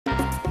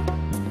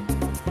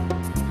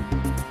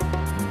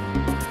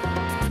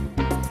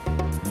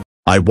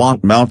I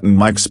want Mountain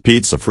Mike's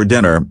Pizza for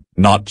dinner,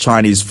 not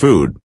Chinese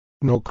food.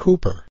 No,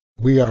 Cooper,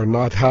 we are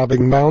not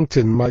having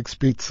Mountain Mike's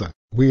Pizza,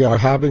 we are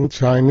having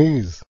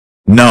Chinese.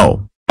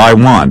 No, I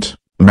want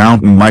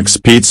Mountain Mike's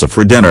Pizza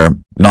for dinner,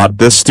 not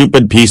this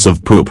stupid piece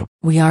of poop.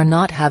 We are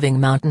not having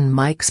Mountain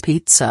Mike's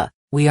Pizza,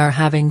 we are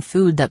having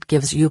food that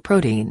gives you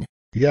protein.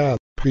 Yeah,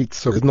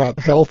 pizza is not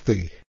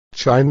healthy.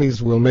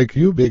 Chinese will make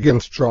you big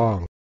and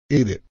strong.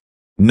 Eat it.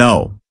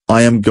 No,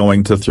 I am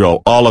going to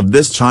throw all of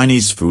this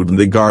Chinese food in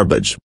the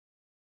garbage.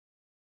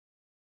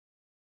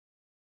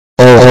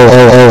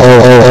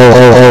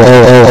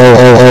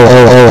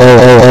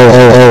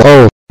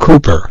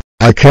 Cooper,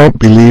 I can't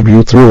believe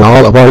you threw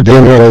all of our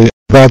dinner away.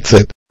 That's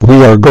it,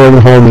 we are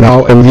going home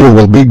now and you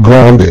will be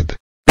grounded.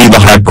 Be the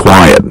heck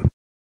quiet.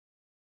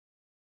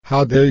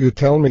 How dare you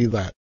tell me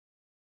that?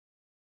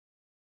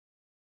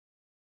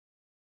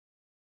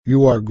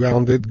 You are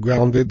grounded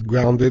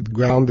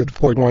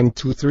for 1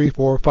 2 3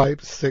 4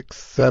 5 6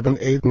 7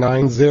 8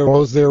 9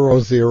 0 0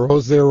 0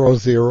 0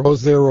 0 0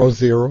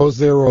 0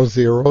 0 0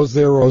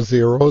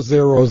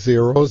 0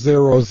 0 0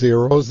 0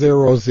 0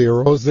 0 0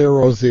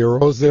 0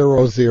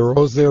 0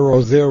 0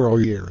 0 0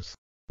 years.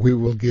 We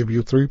will give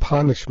you 3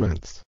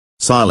 punishments.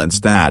 Silence,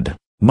 Dad,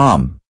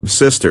 Mom,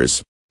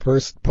 sisters.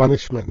 First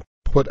punishment,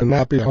 put a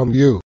nappy on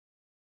you.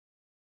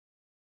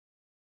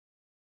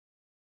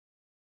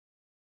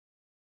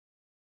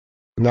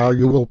 Now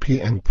you will pee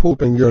and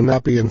poop in your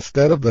nappy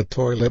instead of the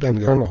toilet and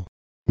urinal.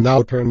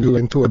 Now turn you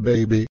into a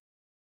baby.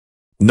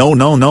 No.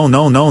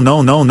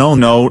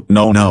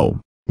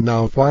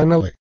 Now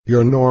finally,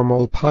 your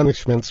normal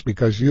punishments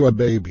because you a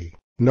baby.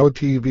 No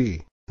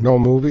TV, no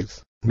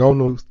movies, no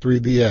new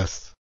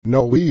 3DS,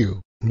 no Wii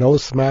U, no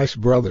Smash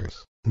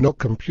Brothers, no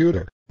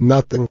computer,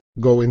 nothing.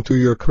 Go into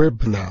your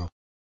crib now.